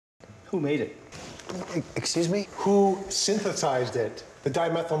Who made it? Excuse me? Who synthesized it? The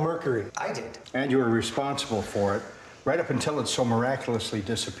dimethylmercury. I did. And you were responsible for it, right up until it so miraculously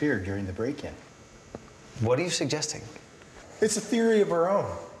disappeared during the break-in. What are you suggesting? It's a theory of our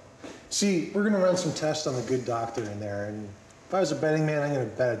own. See, we're gonna run some tests on the good doctor in there, and if I was a betting man, I'm gonna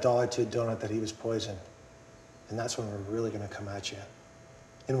bet $1 to a donut that he was poisoned. And that's when we're really gonna come at you.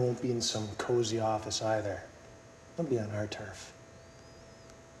 And it won't be in some cozy office either. It'll be on our turf.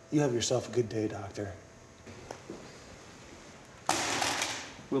 You have yourself a good day, doctor.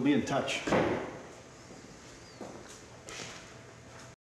 We'll be in touch.